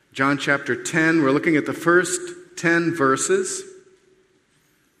John chapter 10, we're looking at the first 10 verses,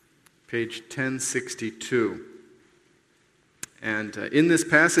 page 1062. And in this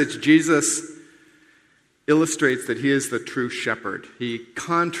passage, Jesus illustrates that he is the true shepherd. He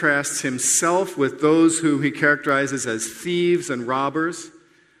contrasts himself with those who he characterizes as thieves and robbers,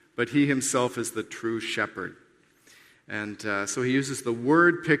 but he himself is the true shepherd. And so he uses the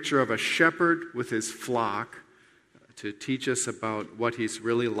word picture of a shepherd with his flock to teach us about what he's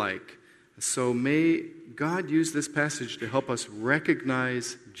really like. So may God use this passage to help us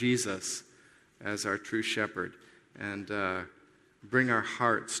recognize Jesus as our true shepherd and bring our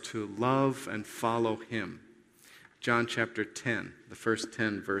hearts to love and follow him. John chapter 10, the first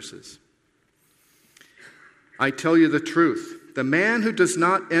 10 verses. I tell you the truth. The man who does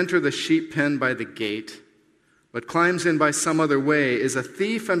not enter the sheep pen by the gate, but climbs in by some other way, is a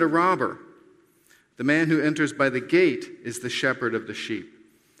thief and a robber. The man who enters by the gate is the shepherd of the sheep.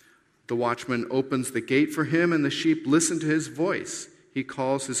 The watchman opens the gate for him, and the sheep listen to his voice. He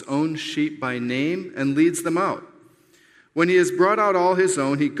calls his own sheep by name and leads them out. When he has brought out all his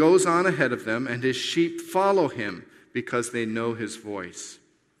own, he goes on ahead of them, and his sheep follow him because they know his voice.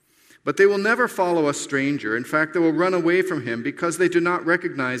 But they will never follow a stranger. In fact, they will run away from him because they do not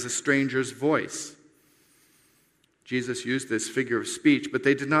recognize a stranger's voice. Jesus used this figure of speech, but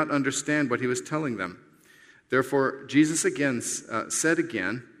they did not understand what he was telling them. Therefore, Jesus said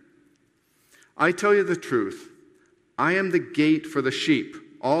again, I tell you the truth. I am the gate for the sheep.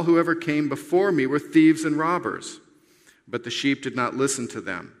 All who ever came before me were thieves and robbers, but the sheep did not listen to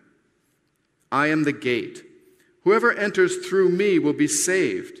them. I am the gate. Whoever enters through me will be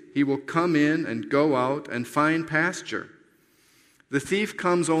saved. He will come in and go out and find pasture. The thief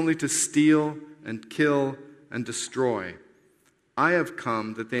comes only to steal and kill and destroy. I have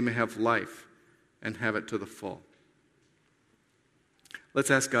come that they may have life and have it to the full. Let's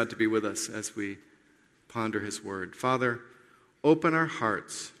ask God to be with us as we ponder his word. Father, open our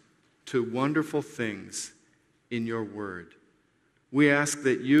hearts to wonderful things in your word. We ask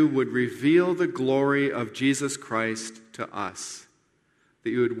that you would reveal the glory of Jesus Christ to us, that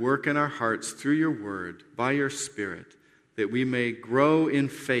you would work in our hearts through your word, by your Spirit, that we may grow in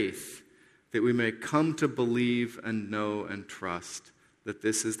faith, that we may come to believe and know and trust that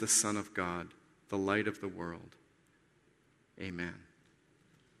this is the Son of God, the light of the world. Amen.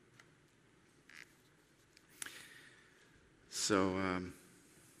 So,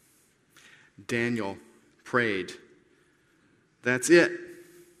 Daniel prayed, that's it.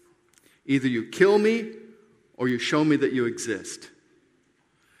 Either you kill me or you show me that you exist.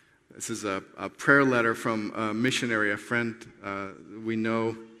 This is a prayer letter from a missionary, a friend we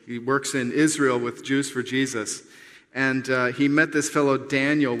know. He works in Israel with Jews for Jesus. And he met this fellow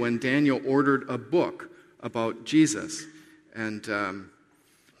Daniel when Daniel ordered a book about Jesus. And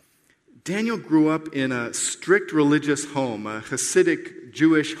Daniel grew up in a strict religious home, a Hasidic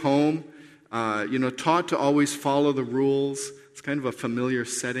Jewish home, taught to always follow the rules. It's kind of a familiar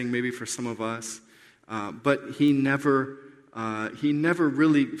setting maybe for some of us. But he never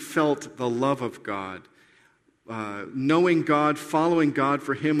really felt the love of God. Knowing God, following God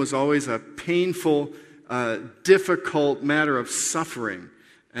for him was always a painful, difficult matter of suffering,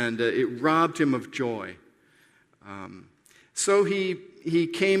 and it robbed him of joy. So he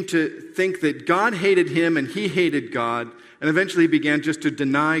came to think that God hated him and he hated God, and eventually he began just to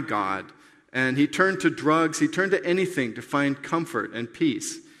deny God. And he turned to drugs, he turned to anything to find comfort and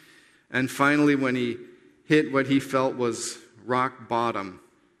peace. And finally, when he hit what he felt was rock bottom,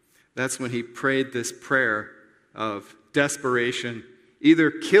 that's when he prayed this prayer of desperation: either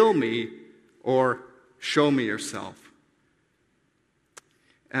kill me or show me yourself.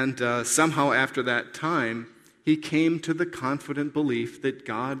 And somehow after that time, he came to the confident belief that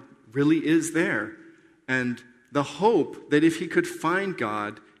God really is there, and the hope that if he could find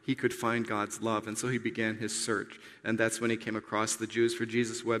God, he could find God's love. And so he began his search. And that's when he came across the Jews for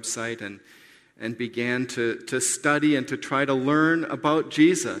Jesus website and began to study and to try to learn about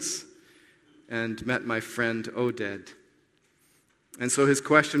Jesus, and met my friend Oded. And so his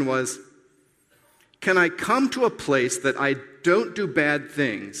question was, can I come to a place that I don't do bad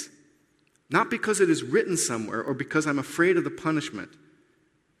things, not because it is written somewhere or because I'm afraid of the punishment,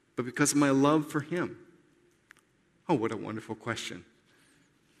 but because of my love for him? Oh, what a wonderful question.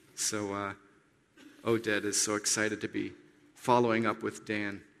 So Oded is so excited to be following up with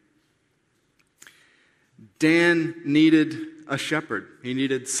Dan. Dan needed a shepherd. He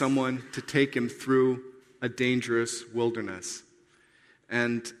needed someone to take him through a dangerous wilderness.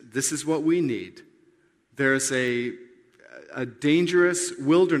 And this is what we need. There's a dangerous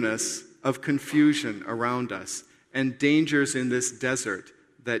wilderness of confusion around us and dangers in this desert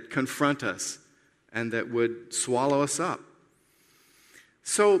that confront us and that would swallow us up.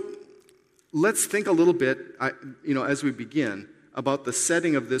 So let's think a little bit, as we begin, about the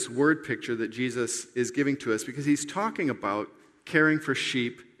setting of this word picture that Jesus is giving to us, because he's talking about caring for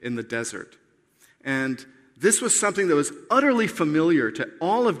sheep in the desert. And this was something that was utterly familiar to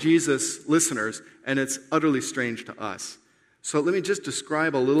all of Jesus' listeners, and it's utterly strange to us. So let me just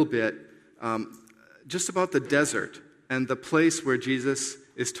describe a little bit just about the desert and the place where Jesus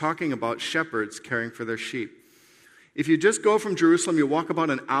is talking about shepherds caring for their sheep. If you just go from Jerusalem, you walk about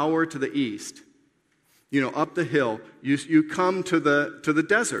an hour to the east, up the hill, you come to the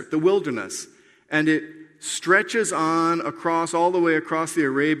desert, the wilderness, and it stretches on all the way across the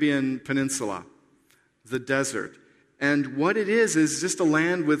Arabian Peninsula, the desert. And what it is just a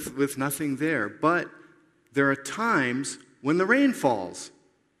land with nothing there. But there are times when the rain falls,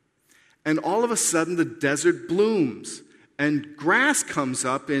 and all of a sudden the desert blooms, and grass comes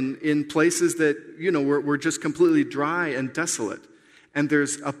up in places that, were just completely dry and desolate. And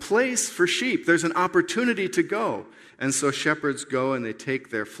there's a place for sheep. There's an opportunity to go. And so shepherds go and they take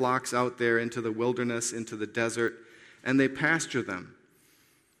their flocks out there into the wilderness, into the desert, and they pasture them.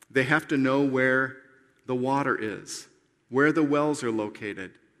 They have to know where the water is, where the wells are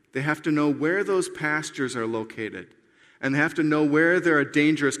located. They have to know where those pastures are located. And they have to know where there are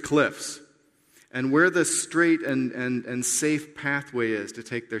dangerous cliffs and where the straight and safe pathway is to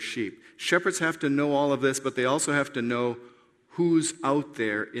take their sheep. Shepherds have to know all of this, but they also have to know who's out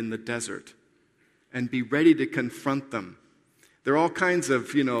there in the desert and be ready to confront them. There are all kinds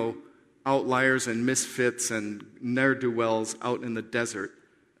of, outliers and misfits and ne'er-do-wells out in the desert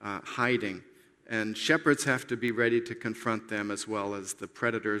hiding. And shepherds have to be ready to confront them, as well as the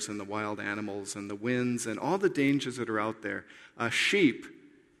predators and the wild animals and the winds and all the dangers that are out there. A sheep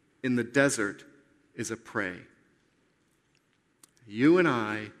in the desert is a prey. You and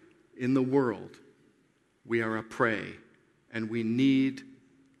I, in the world, we are a prey, and we need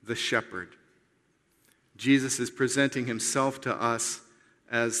the shepherd. Jesus is presenting himself to us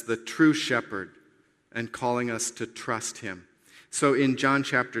as the true shepherd and calling us to trust him. So in John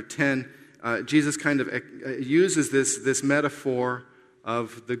chapter 10, Jesus kind of uses this metaphor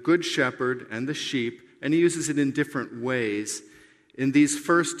of the good shepherd and the sheep, and he uses it in different ways. In these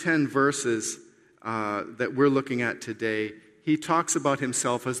first 10 verses that we're looking at today, he talks about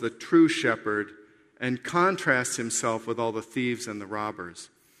himself as the true shepherd and contrasts himself with all the thieves and the robbers.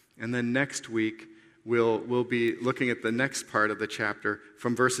 And then next week, we'll be looking at the next part of the chapter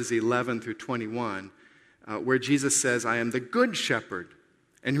from verses 11 through 21, where Jesus says, I am the good shepherd.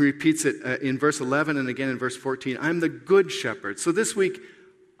 And he repeats it in verse 11 and again in verse 14. I'm the good shepherd. So this week,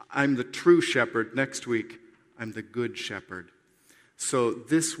 I'm the true shepherd. Next week, I'm the good shepherd. So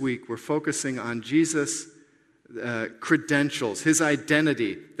this week, we're focusing on Jesus' credentials, his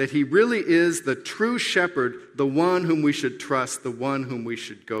identity, that he really is the true shepherd, the one whom we should trust, the one whom we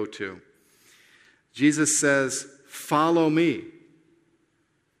should go to. Jesus says, follow me.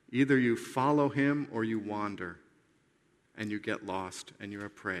 Either you follow him or you wander and you get lost and you're a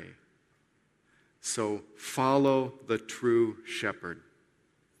prey. So follow the true shepherd.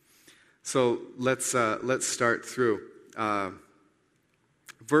 So let's start through.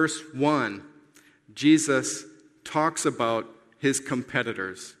 Verse 1, Jesus talks about his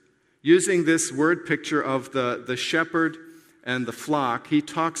competitors. Using this word picture of the shepherd and the flock, he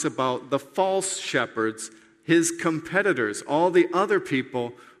talks about the false shepherds, his competitors, all the other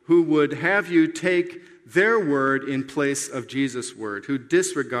people who would have you take their word in place of Jesus' word, who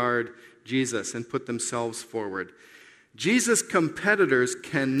disregard Jesus and put themselves forward. Jesus' competitors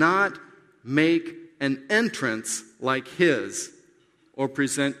cannot make an entrance like his or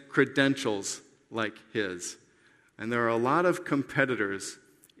present credentials like his. And there are a lot of competitors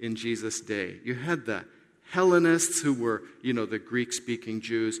in Jesus' day. You had the Hellenists, who were, the Greek-speaking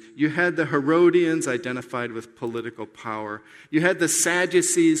Jews. You had the Herodians, identified with political power. You had the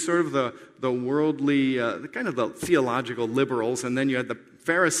Sadducees, sort of the worldly, kind of the theological liberals. And then you had the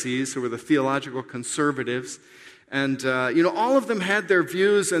Pharisees, who were the theological conservatives. And, all of them had their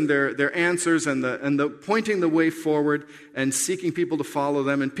views and their answers and the pointing the way forward and seeking people to follow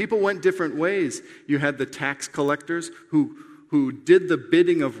them. And people went different ways. You had the tax collectors who did the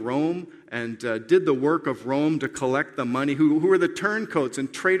bidding of Rome and did the work of Rome to collect the money, who were the turncoats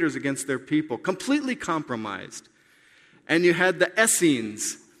and traitors against their people, completely compromised. And you had the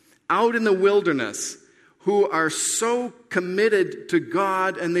Essenes out in the wilderness who are so committed to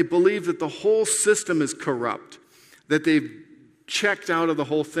God and they believe that the whole system is corrupt, that they've checked out of the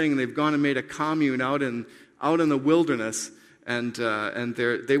whole thing. They've gone and made a commune out in the wilderness and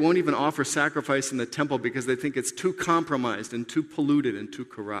they won't even offer sacrifice in the temple because they think it's too compromised and too polluted and too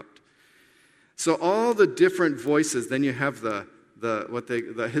corrupt. So all the different voices, then you have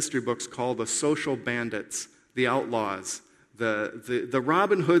the history books call the social bandits, the outlaws, the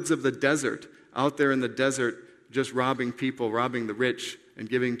Robin Hoods of the desert, out there in the desert just robbing people, robbing the rich and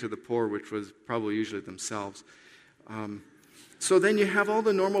giving to the poor, which was probably usually themselves. So then you have all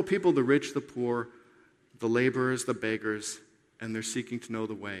the normal people, the rich, the poor, the laborers, the beggars, and they're seeking to know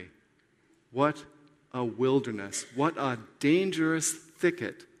the way. What a wilderness, what a dangerous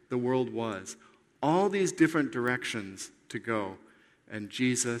thicket the world was. All these different directions to go. And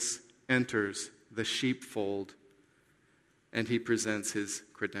Jesus enters the sheepfold, and he presents his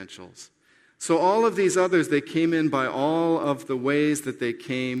credentials. So all of these others, they came in by all of the ways that they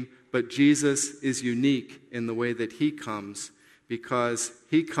came, but Jesus is unique in the way that he comes, because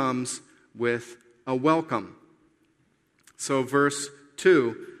he comes with a welcome. So verse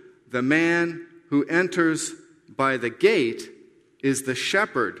 2, the man who enters by the gate is the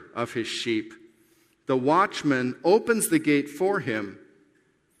shepherd of his sheep. The watchman opens the gate for him.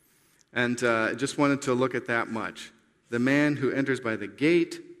 And I just wanted to look at that much. The man who enters by the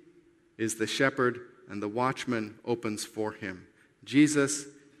gate is the shepherd, and the watchman opens for him. Jesus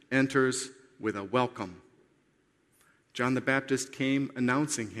enters with a welcome. John the Baptist came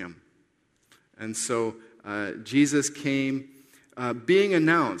announcing him. And so Jesus came being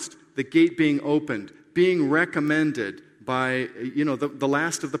announced, the gate being opened, being recommended by, the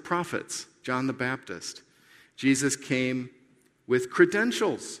last of the prophets, John the Baptist. Jesus came with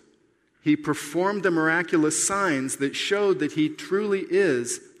credentials. He performed the miraculous signs that showed that he truly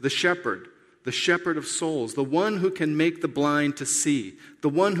is the shepherd of souls, the one who can make the blind to see, the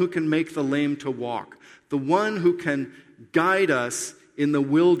one who can make the lame to walk, the one who can guide us in the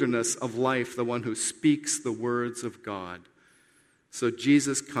wilderness of life, the one who speaks the words of God. So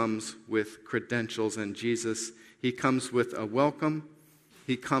Jesus comes with credentials, and he comes with a welcome,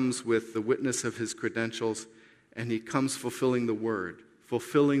 he comes with the witness of his credentials, and he comes fulfilling the word,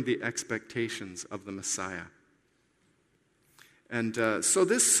 fulfilling the expectations of the Messiah. And so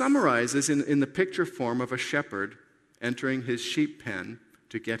this summarizes in the picture form of a shepherd entering his sheep pen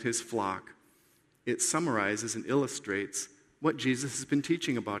to get his flock. It summarizes and illustrates what Jesus has been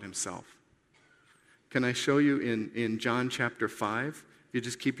teaching about himself. Can I show you in John chapter 5? You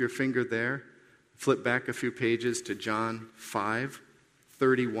just keep your finger there. Flip back a few pages to John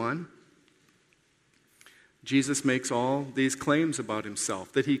 5:31. Jesus makes all these claims about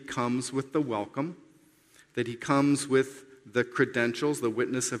himself, that he comes with the welcome, that he comes with the credentials, the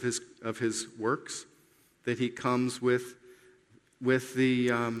witness of his works, that he comes with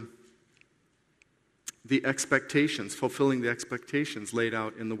the expectations, fulfilling the expectations laid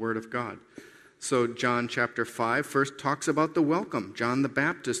out in the Word of God. So John chapter 5 first talks about the welcome, John the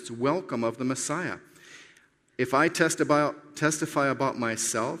Baptist's welcome of the Messiah. If I testify about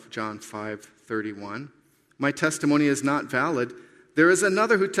myself, John 5:31, my testimony is not valid. There is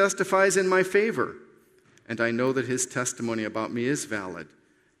another who testifies in my favor, and I know that his testimony about me is valid.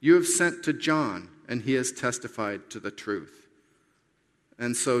 You have sent to John, and he has testified to the truth.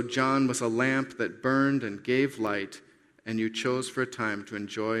 And so John was a lamp that burned and gave light, and you chose for a time to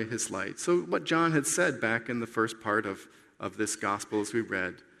enjoy his light. So what John had said back in the first part of this gospel as we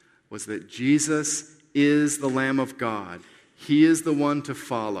read was that Jesus is the Lamb of God. He is the one to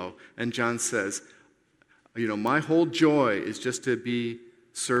follow. And John says, my whole joy is just to be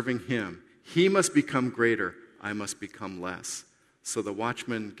serving him. He must become greater. I must become less. So the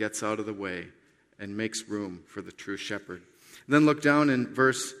watchman gets out of the way and makes room for the true shepherd. And then look down in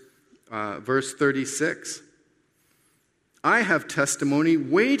verse 36. I have testimony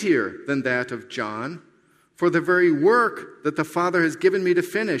weightier than that of John, for the very work that the Father has given me to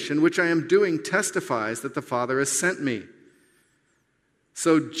finish, and which I am doing, testifies that the Father has sent me.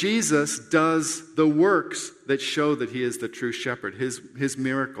 So Jesus does the works that show that he is the true shepherd, his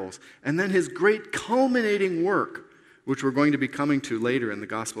miracles. And then his great culminating work, which we're going to be coming to later in the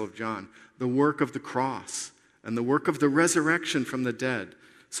Gospel of John, the work of the cross and the work of the resurrection from the dead.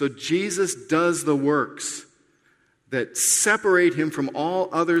 So Jesus does the works that separate him from all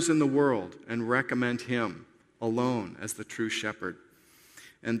others in the world and recommend him alone as the true shepherd.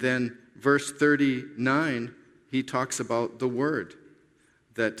 And then verse 39, he talks about the word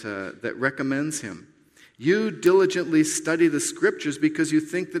that recommends him. You diligently study the scriptures because you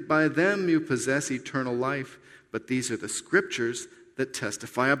think that by them you possess eternal life. But these are the scriptures that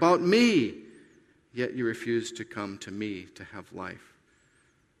testify about me. Yet you refuse to come to me to have life.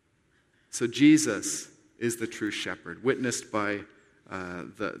 So Jesus is the true shepherd, witnessed by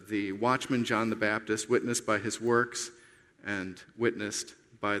the watchman John the Baptist, witnessed by his works, and witnessed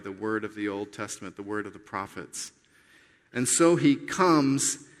by the word of the Old Testament, the word of the prophets. And so he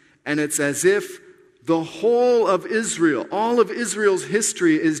comes, and it's as if the whole of Israel, all of Israel's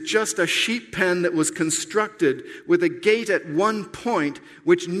history is just a sheep pen that was constructed with a gate at one point,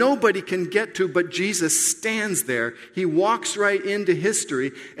 which nobody can get to, but Jesus stands there. He walks right into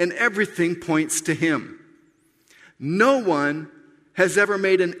history, and everything points to him. No one has ever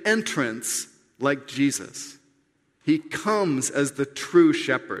made an entrance like Jesus. He comes as the true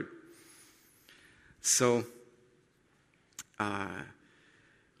shepherd. So,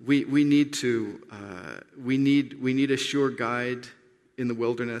 we need a sure guide in the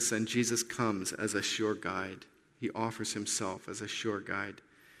wilderness, and Jesus comes as a sure guide. He offers himself as a sure guide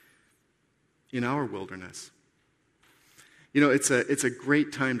in our wilderness. You know, it's a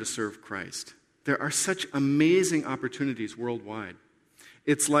great time to serve Christ. There are such amazing opportunities worldwide.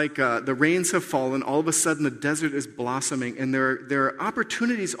 It's like the rains have fallen. All of a sudden, the desert is blossoming, and there are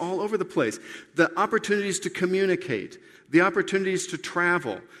opportunities all over the place. The opportunities to communicate, the opportunities to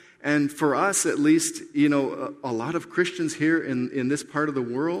travel. And for us, at least, you know, a lot of Christians here in this part of the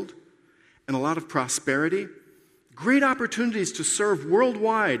world, and a lot of prosperity, great opportunities to serve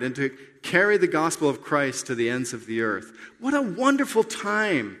worldwide and to carry the gospel of Christ to the ends of the earth. What a wonderful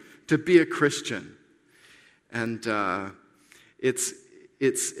time to be a Christian. And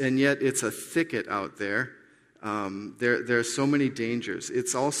and yet it's a thicket out there. There are so many dangers.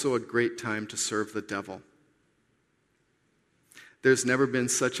 It's also a great time to serve the devil. There's never been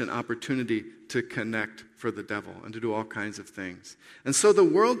such an opportunity to connect for the devil and to do all kinds of things. And so the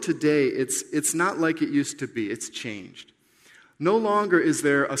world today, it's not like it used to be. It's changed. No longer is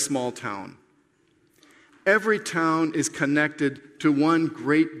there a small town. Every town is connected to one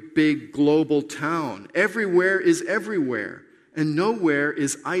great big global town. Everywhere is everywhere. And nowhere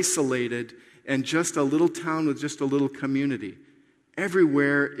is isolated and just a little town with just a little community.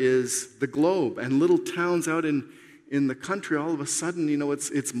 Everywhere is the globe, and little towns out in the country, all of a sudden, you know,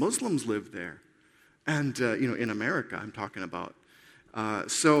 it's Muslims live there. And, you know, in America, I'm talking about.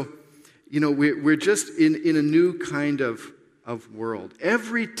 So, you know, we're just in a new kind of world.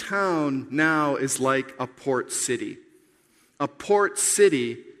 Every town now is like a port city. A port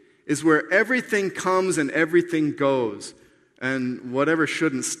city is where everything comes and everything goes. And whatever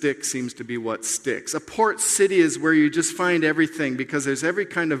shouldn't stick seems to be what sticks. A port city is where you just find everything, because there's every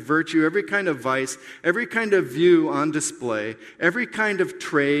kind of virtue, every kind of vice, every kind of view on display, every kind of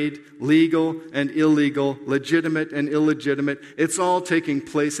trade, legal and illegal, legitimate and illegitimate. It's all taking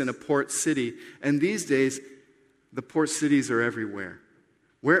place in a port city. And these days, the port cities are everywhere.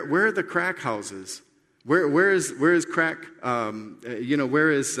 Where are the crack houses? Where is crack?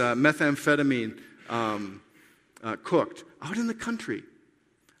 Where is methamphetamine cooked? Out in the country,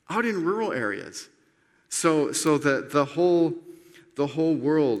 out in rural areas. So the whole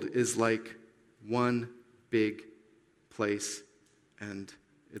world is like one big place, and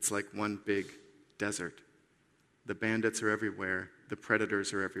it's like one big desert. The bandits are everywhere, the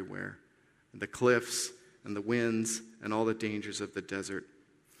predators are everywhere, the cliffs and the winds and all the dangers of the desert.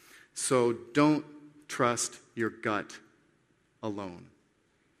 So don't trust your gut alone.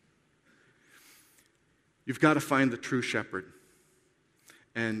 You've got to find the true shepherd.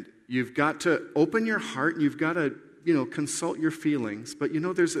 And you've got to open your heart, and you've got to, you know, consult your feelings. But, you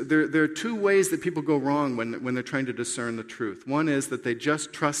know, there are two ways that people go wrong when they're trying to discern the truth. One is that they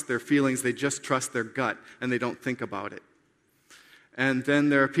just trust their feelings, they just trust their gut, and they don't think about it. And then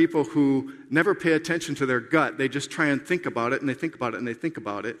there are people who never pay attention to their gut. They just try and think about it, and they think about it, and they think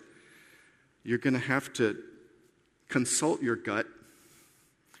about it. You're going to have to consult your gut,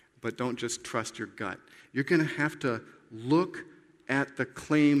 but don't just trust your gut. You're going to have to look at the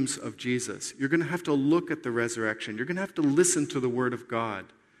claims of Jesus. You're going to have to look at the resurrection. You're going to have to listen to the Word of God.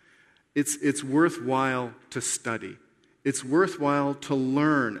 It's worthwhile to study. It's worthwhile to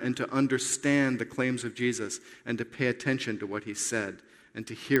learn and to understand the claims of Jesus and to pay attention to what he said and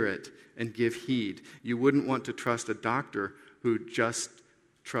to hear it and give heed. You wouldn't want to trust a doctor who just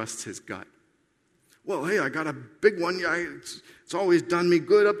trusts his gut. Well, hey, I got a big one. It's always done me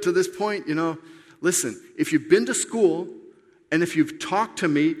good up to this point, you know. Listen, if you've been to school and if you've talked to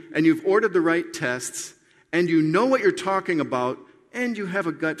me and you've ordered the right tests and you know what you're talking about and you have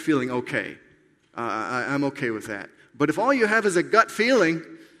a gut feeling, okay, I'm okay with that. But if all you have is a gut feeling,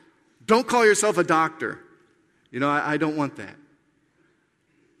 don't call yourself a doctor. You know, I don't want that.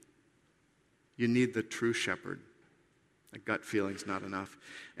 You need the true shepherd. A gut feeling's not enough.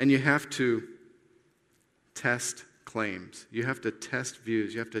 And you have to test claims. You have to test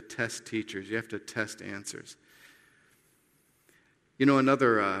views. You have to test teachers. You have to test answers. You know,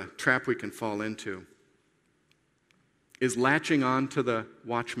 another trap we can fall into is latching on to the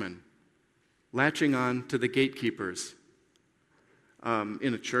watchman, latching on to the gatekeepers.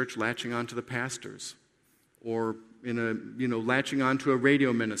 In a church, latching on to the pastors, or latching on to a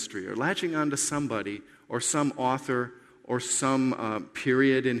radio ministry, or latching on to somebody, or some author, or some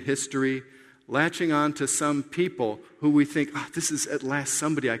period in history, latching on to some people who we think, this is at last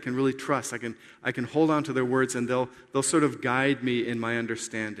somebody I can really trust. I can hold on to their words, and they'll sort of guide me in my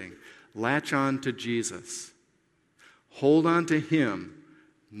understanding. Latch on to Jesus. Hold on to him.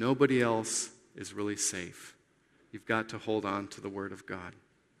 Nobody else is really safe. You've got to hold on to the Word of God.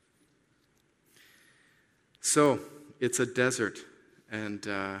 So, it's a desert, and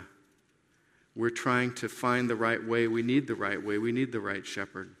we're trying to find the right way. We need the right way. We need the right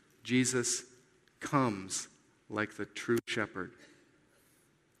shepherd. Jesus comes like the true shepherd.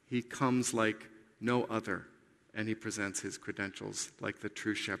 He comes like no other, and he presents his credentials like the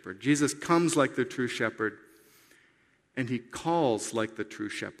true shepherd. Jesus comes like the true shepherd, and he calls like the true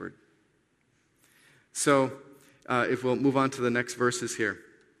shepherd. So, if we'll move on to the next verses here.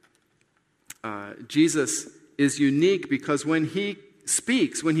 Jesus is unique because when he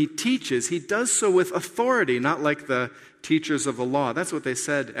speaks, when he teaches, he does so with authority, not like the teachers of the law. That's what they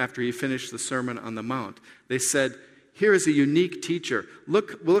said after he finished the Sermon on the Mount. They said, here is a unique teacher.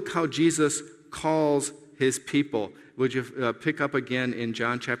 Look how Jesus calls his people. Would you pick up again in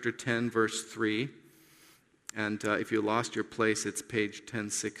John chapter 10, verse 3? And if you lost your place, it's page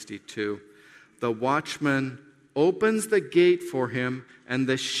 1062. The watchman opens the gate for him, and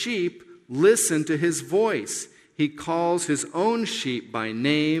the sheep listen to his voice. He calls his own sheep by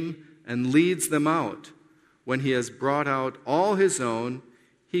name and leads them out. When he has brought out all his own,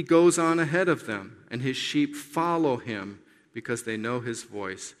 he goes on ahead of them, and his sheep follow him because they know his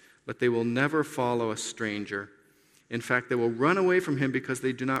voice. But they will never follow a stranger. In fact, they will run away from him because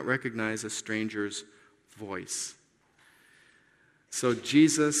they do not recognize a stranger's voice. So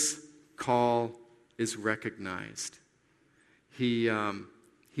Jesus' call is recognized. He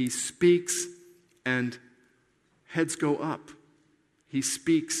speaks and heads go up. He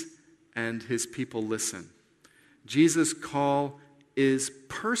speaks and his people listen. Jesus' call is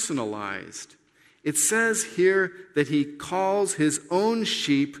personalized. It says here that he calls his own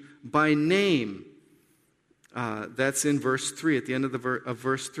sheep by name. That's in verse 3, at the end of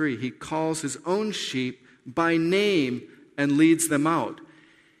verse 3. He calls his own sheep by name and leads them out.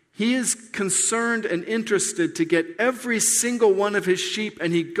 He is concerned and interested to get every single one of his sheep,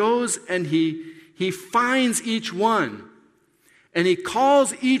 and he goes and he finds each one. And he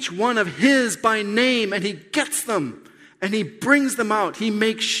calls each one of his by name, and he gets them, and he brings them out. He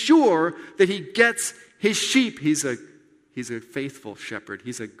makes sure that he gets his sheep. He's a faithful shepherd.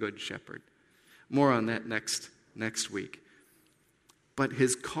 He's a good shepherd. More on that next week. But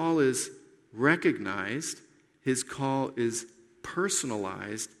his call is recognized, his call is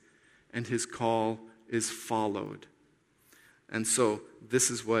personalized, and his call is followed. And so this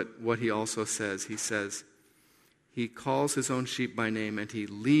is what he also says. He says, he calls his own sheep by name and he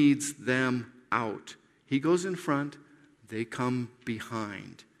leads them out. He goes in front, they come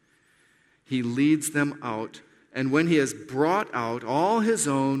behind. He leads them out, and when he has brought out all his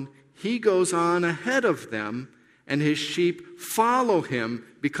own, he goes on ahead of them, and his sheep follow him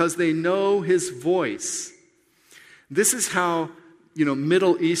because they know his voice. This is how,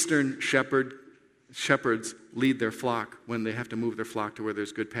 Middle Eastern shepherds lead their flock when they have to move their flock to where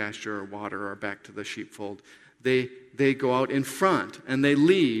there's good pasture or water or back to the sheepfold. They go out in front and they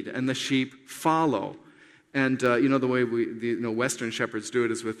lead, and the sheep follow. And the way Western shepherds do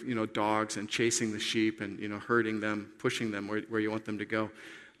it is with dogs and chasing the sheep and herding them, pushing them where you want them to go.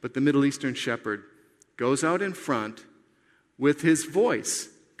 But the Middle Eastern shepherd goes out in front with his voice,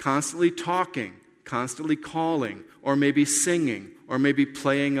 constantly talking, constantly calling, or maybe singing, or maybe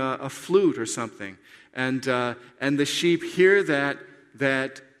playing a flute or something. And the sheep hear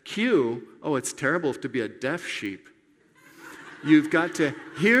that cue. Oh, it's terrible to be a deaf sheep. You've got to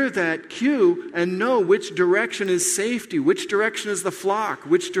hear that cue and know which direction is safety, which direction is the flock,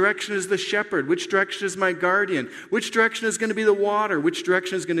 which direction is the shepherd, which direction is my guardian, which direction is going to be the water, which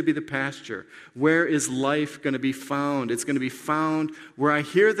direction is going to be the pasture. Where is life going to be found? It's going to be found where I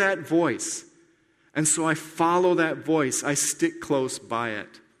hear that voice. And so I follow that voice. I stick close by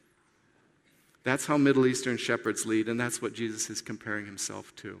it. That's how Middle Eastern shepherds lead, and that's what Jesus is comparing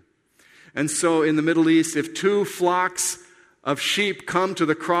himself to. And so in the Middle East, if two flocks of sheep come to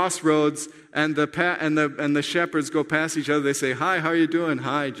the crossroads, and the shepherds go past each other. They say, "Hi, how are you doing?"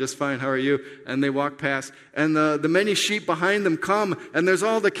 "Hi, just fine, how are you?" And they walk past. And the many sheep behind them come, and there's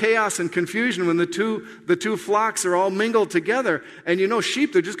all the chaos and confusion when the two flocks are all mingled together. And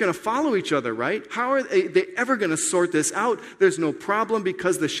sheep, they're just going to follow each other, right? How are they ever going to sort this out? There's no problem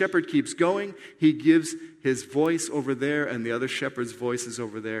because the shepherd keeps going. He gives his voice over there, and the other shepherd's voice is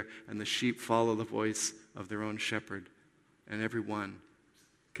over there, and the sheep follow the voice of their own shepherd. And everyone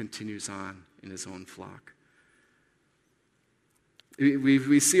continues on in his own flock.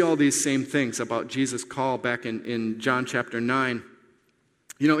 We see all these same things about Jesus' call back in John chapter 9.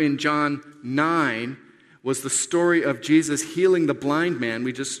 In John 9 was the story of Jesus healing the blind man.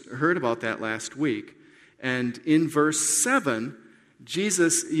 We just heard about that last week. And in verse 7,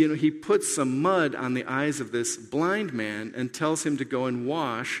 Jesus, he puts some mud on the eyes of this blind man and tells him to go and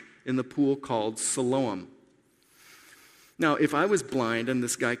wash in the pool called Siloam. Now, if I was blind and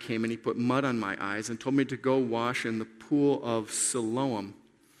this guy came and he put mud on my eyes and told me to go wash in the pool of Siloam,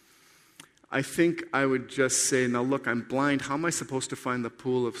 I think I would just say, "Now look, I'm blind. How am I supposed to find the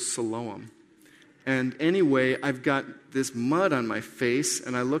pool of Siloam? And anyway, I've got this mud on my face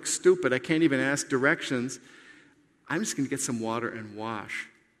and I look stupid. I can't even ask directions. I'm just going to get some water and wash.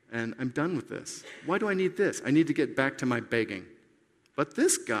 And I'm done with this. Why do I need this? I need to get back to my begging." But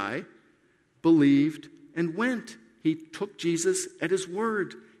this guy believed and went. He took Jesus at his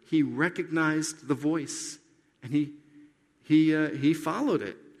word. He recognized the voice, and he followed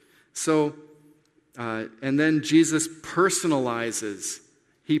it. So, and then Jesus personalizes.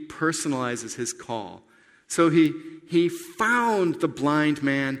 He personalizes his call. So he found the blind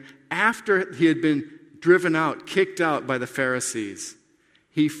man after he had been driven out, kicked out by the Pharisees.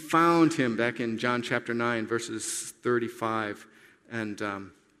 He found him back in John chapter 9, verses 35,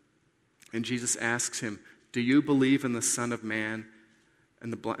 and Jesus asks him, "Do you believe in the Son of Man?"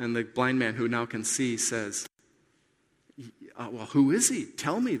 And the blind man who now can see says, "Well, who is he?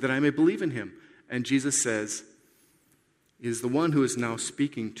 Tell me that I may believe in him." And Jesus says, "He is the one who is now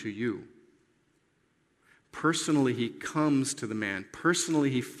speaking to you." Personally, he comes to the man. Personally,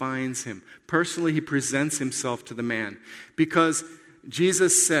 he finds him. Personally, he presents himself to the man. Because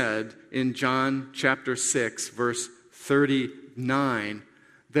Jesus said in John chapter 6, verse 39,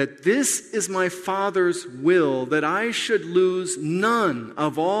 that this is my Father's will, that I should lose none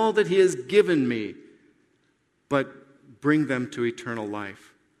of all that he has given me, but bring them to eternal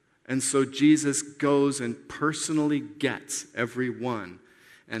life. And so Jesus goes and personally gets every one.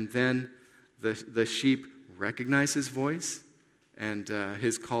 And then the sheep recognize his voice, and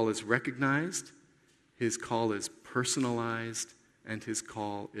his call is recognized, his call is personalized, and his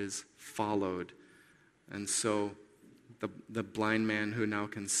call is followed. And so the blind man who now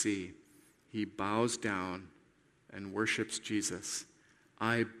can see, he bows down and worships Jesus.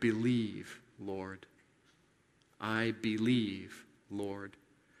 "I believe, Lord. I believe, Lord."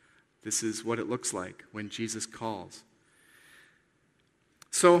 This is what it looks like when Jesus calls.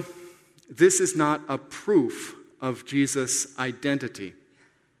 So, this is not a proof of Jesus' identity.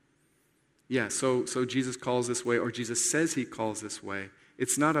 Yeah, so Jesus calls this way, or Jesus says he calls this way.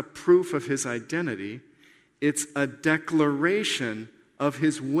 It's not a proof of his identity. It's a declaration of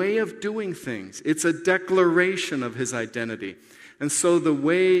his way of doing things. It's a declaration of his identity. And so the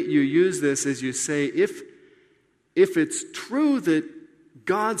way you use this is you say, if it's true that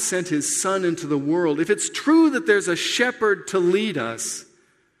God sent his Son into the world, if it's true that there's a shepherd to lead us,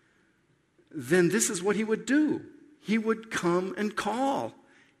 then this is what he would do. He would come and call.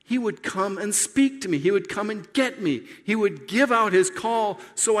 He would come and speak to me. He would come and get me. He would give out his call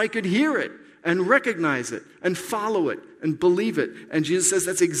so I could hear it and recognize it and follow it and believe it. And Jesus says,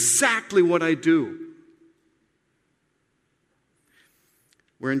 that's exactly what I do.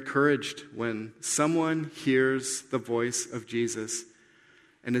 We're encouraged when someone hears the voice of Jesus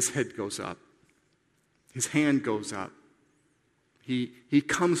and his head goes up. His hand goes up. He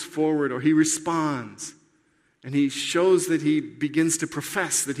comes forward, or he responds. And he shows that he begins to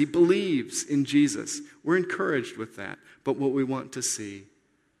profess that he believes in Jesus. We're encouraged with that. But what we want to see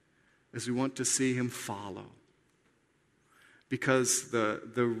is we want to see him follow. Because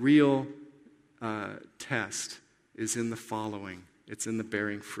the real test is in the following. It's in the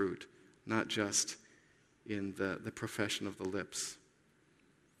bearing fruit, not just in the profession of the lips.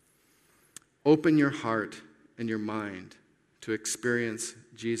 Open your heart and your mind to experience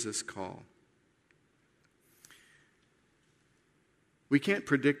Jesus' call. We can't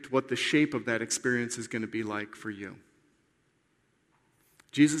predict what the shape of that experience is going to be like for you.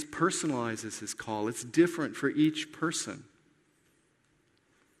 Jesus personalizes his call. It's different for each person.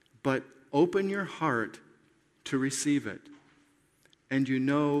 But open your heart to receive it. and you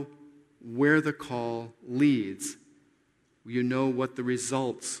know where the call leads. You know what the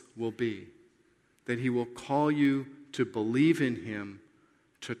results will be. That he will call you to believe in him,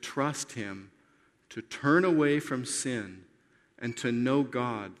 to trust him, to turn away from sin, and to know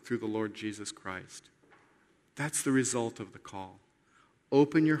God through the Lord Jesus Christ. That's the result of the call.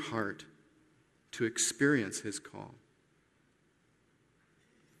 Open your heart to experience his call.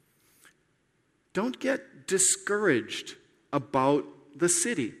 Don't get discouraged about the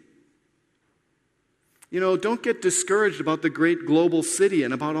city. Don't get discouraged about the great global city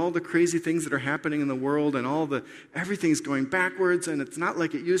and about all the crazy things that are happening in the world and everything's going backwards and it's not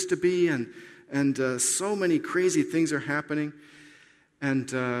like it used to be and so many crazy things are happening.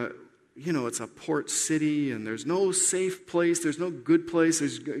 And, it's a port city and there's no safe place, there's no good place,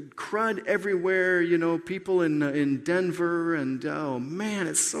 there's crud everywhere, people in Denver and, oh man,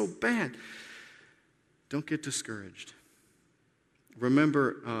 it's so bad. Don't get discouraged.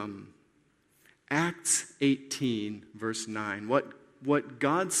 Remember, Acts 18, verse 9, what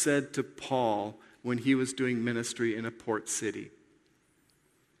God said to Paul when he was doing ministry in a port city.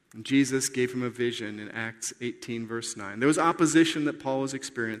 Jesus gave him a vision in Acts 18, verse 9. There was opposition that Paul was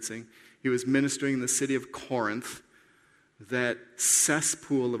experiencing. He was ministering in the city of Corinth, that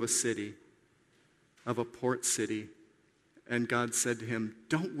cesspool of a city, of a port city. And God said to him,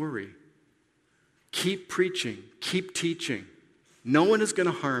 don't worry. Keep preaching. Keep teaching. No one is going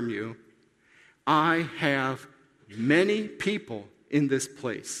to harm you. I have many people in this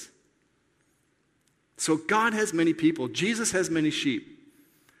place. So God has many people. Jesus has many sheep.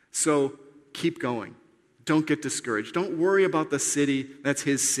 So keep going. Don't get discouraged. Don't worry about the city. That's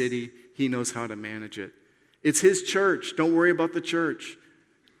his city. He knows how to manage it. It's his church. Don't worry about the church.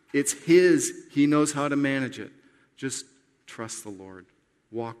 It's his. He knows how to manage it. Just trust the Lord.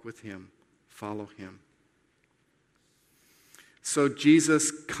 Walk with him. Follow him. So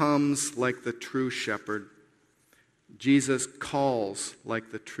Jesus comes like the true shepherd. Jesus calls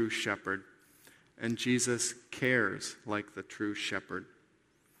like the true shepherd. And Jesus cares like the true shepherd.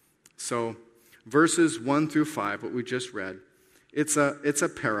 So verses 1 through 5, what we just read, it's a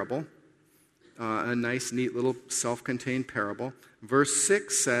parable, a nice, neat little self-contained parable. Verse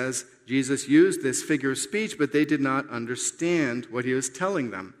 6 says, Jesus used this figure of speech, but they did not understand what he was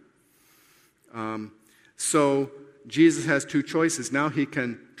telling them. So Jesus has two choices. Now he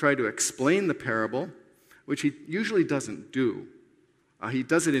can try to explain the parable, which he usually doesn't do. He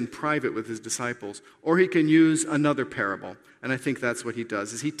does it in private with his disciples. Or he can use another parable. And I think that's what he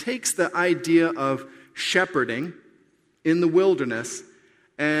does, is he takes the idea of shepherding in the wilderness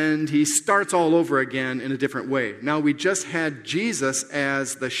and he starts all over again in a different way. Now we just had Jesus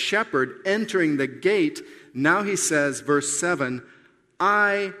as the shepherd entering the gate. Now he says, verse 7,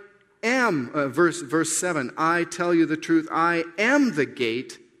 verse 7, I tell you the truth, I am the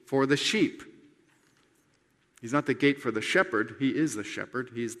gate for the sheep. He's not the gate for the shepherd. He is the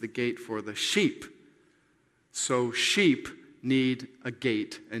shepherd. He's the gate for the sheep. So sheep need a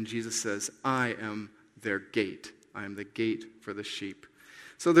gate. And Jesus says, I am their gate. I am the gate for the sheep.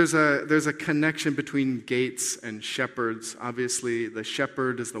 So there's a connection between gates and shepherds. Obviously, the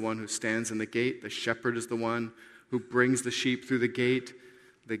shepherd is the one who stands in the gate. The shepherd is the one who brings the sheep through the gate.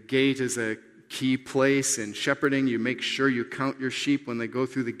 The gate is a key place in shepherding. You make sure you count your sheep when they go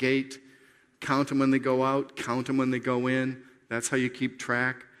through the gate. Count them when they go out. Count them when they go in. That's how you keep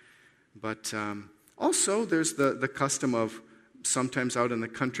track. But also, there's the custom of sometimes out in the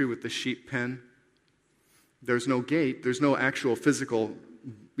country with the sheep pen. There's no gate. There's no actual physical,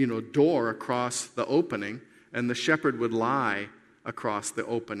 door across the opening. And the shepherd would lie across the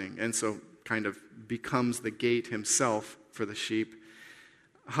opening. And so kind of becomes the gate himself for the sheep.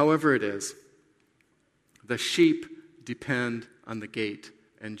 However it is, the sheep depend on the gate.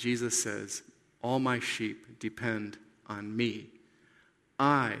 And Jesus says, all my sheep depend on me.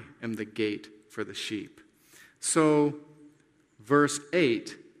 I am the gate for the sheep. So, verse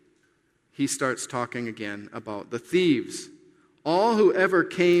 8, he starts talking again about the thieves. All who ever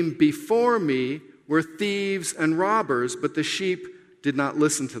came before me were thieves and robbers, but the sheep did not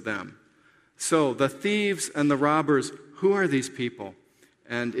listen to them. So, the thieves and the robbers, who are these people?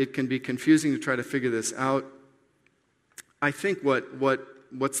 And it can be confusing to try to figure this out. I think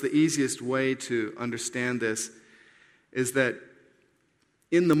what's the easiest way to understand this is that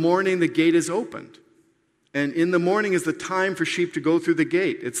in the morning the gate is opened. And in the morning is the time for sheep to go through the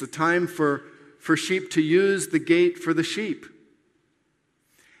gate. It's the time for sheep to use the gate for the sheep.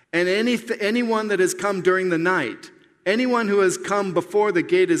 And anyone that has come during the night, anyone who has come before the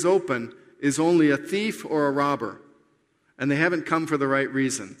gate is open, is only a thief or a robber. And they haven't come for the right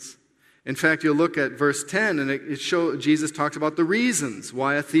reasons. In fact, you'll look at verse 10, and Jesus talks about the reasons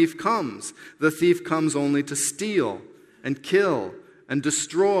why a thief comes. The thief comes only to steal and kill and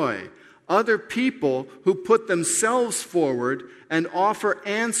destroy. Other people who put themselves forward and offer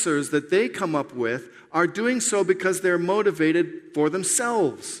answers that they come up with are doing so because they're motivated for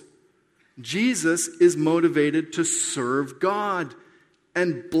themselves. Jesus is motivated to serve God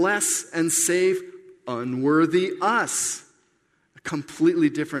and bless and save unworthy us. A completely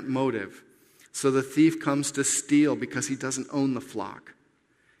different motive. So the thief comes to steal because he doesn't own the flock.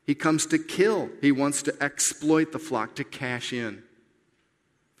 He comes to kill. He wants to exploit the flock, to cash in.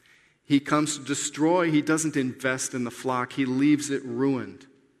 He comes to destroy. He doesn't invest in the flock. He leaves it ruined.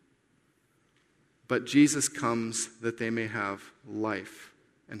 But Jesus comes that they may have life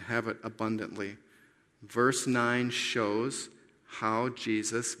and have it abundantly. Verse 9 shows how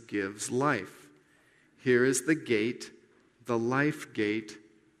Jesus gives life. Here is the gate, the life gate,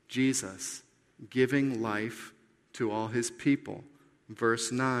 Jesus, giving life to all his people.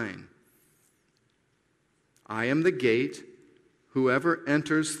 Verse 9. I am the gate. Whoever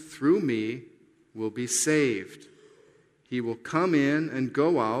enters through me will be saved. He will come in and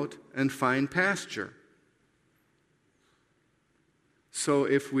go out and find pasture. So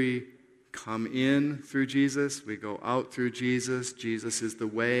if we come in through Jesus, we go out through Jesus, Jesus is the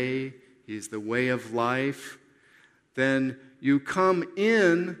way, he's the way of life, then you come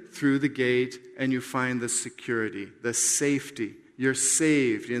in through the gate and you find the security, the safety. You're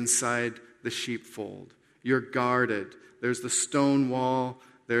saved inside the sheepfold. You're guarded. There's the stone wall.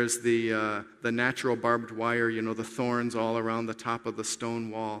 There's the natural barbed wire, the thorns all around the top of the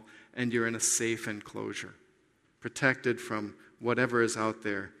stone wall. And you're in a safe enclosure, protected from whatever is out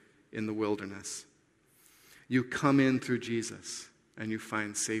there in the wilderness. You come in through Jesus and you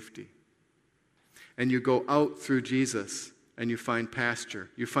find safety. And you go out through Jesus and you find pasture.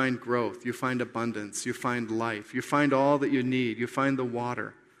 You find growth. You find abundance. You find life. You find all that you need. You find the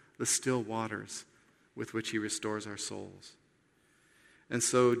water, the still waters with which he restores our souls. And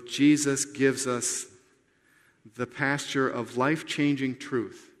so Jesus gives us the pasture of life-changing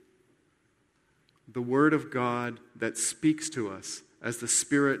truth, the Word of God that speaks to us as the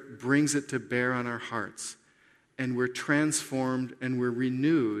Spirit brings it to bear on our hearts. And we're transformed and we're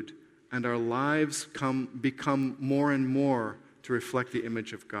renewed, and our lives become more and more to reflect the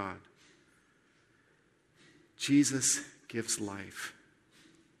image of God. Jesus gives life.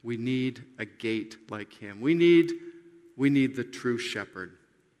 We need a gate like him. We need the true shepherd.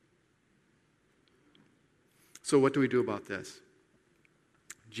 So what do we do about this?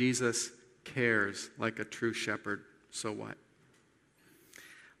 Jesus cares like a true shepherd. So what?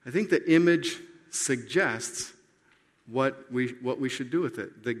 I think the image suggests what we should do with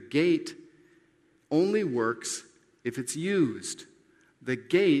it. The gate only works if it's used. The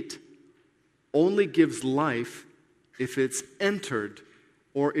gate only gives life if it's entered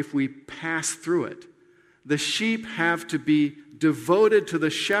or if we pass through it. The sheep have to be devoted to the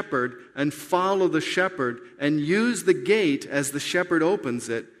shepherd and follow the shepherd and use the gate as the shepherd opens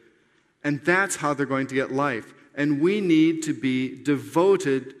it, and that's how they're going to get life. And we need to be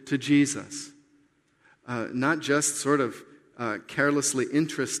devoted to Jesus. Not just sort of carelessly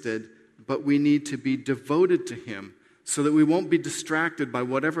interested, but we need to be devoted to him so that we won't be distracted by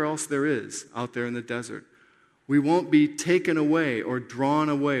whatever else there is out there in the desert. We won't be taken away or drawn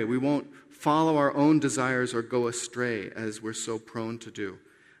away. We won't follow our own desires or go astray as we're so prone to do.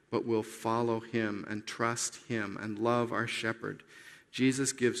 But we'll follow him and trust him and love our shepherd.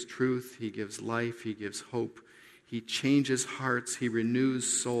 Jesus gives truth. He gives life. He gives hope. He changes hearts. He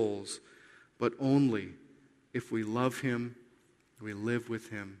renews souls. But only if we love him, we live with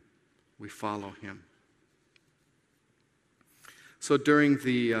him, we follow him. So during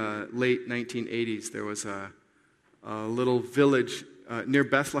the late 1980s, there was a little village near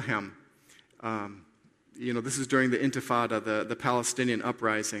Bethlehem. This is during the Intifada, the Palestinian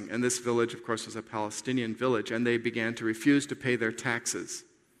uprising. And this village, of course, was a Palestinian village. And they began to refuse to pay their taxes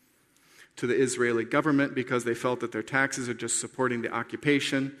to the Israeli government because they felt that their taxes are just supporting the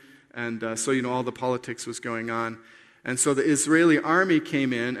occupation. And so all the politics was going on. And so the Israeli army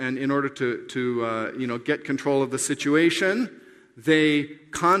came in, and in order to get control of the situation, they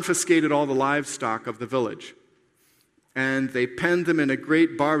confiscated all the livestock of the village. And they penned them in a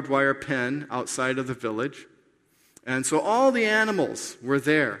great barbed wire pen outside of the village. And so all the animals were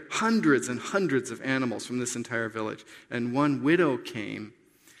there, hundreds and hundreds of animals from this entire village. And one widow came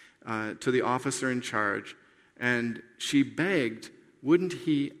to the officer in charge, and she begged, wouldn't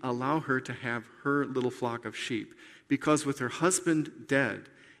he allow her to have her little flock of sheep? Because with her husband dead,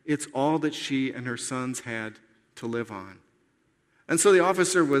 it's all that she and her sons had to live on. And so the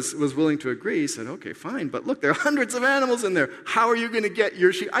officer was willing to agree. He said, okay, fine, but look, there are hundreds of animals in there. How are you going to get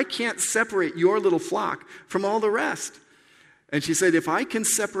your sheep? I can't separate your little flock from all the rest. And she said, if I can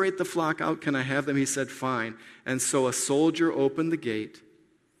separate the flock out, can I have them? He said, fine. And so a soldier opened the gate,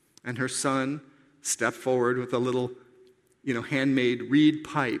 and her son stepped forward with a little, handmade reed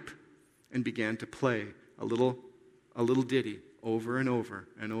pipe and began to play a little ditty over and over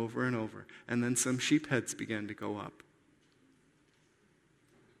and over and over. And then some sheep heads began to go up.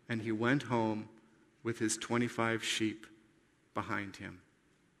 And he went home with his 25 sheep behind him.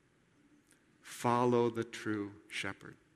 Follow the true shepherd.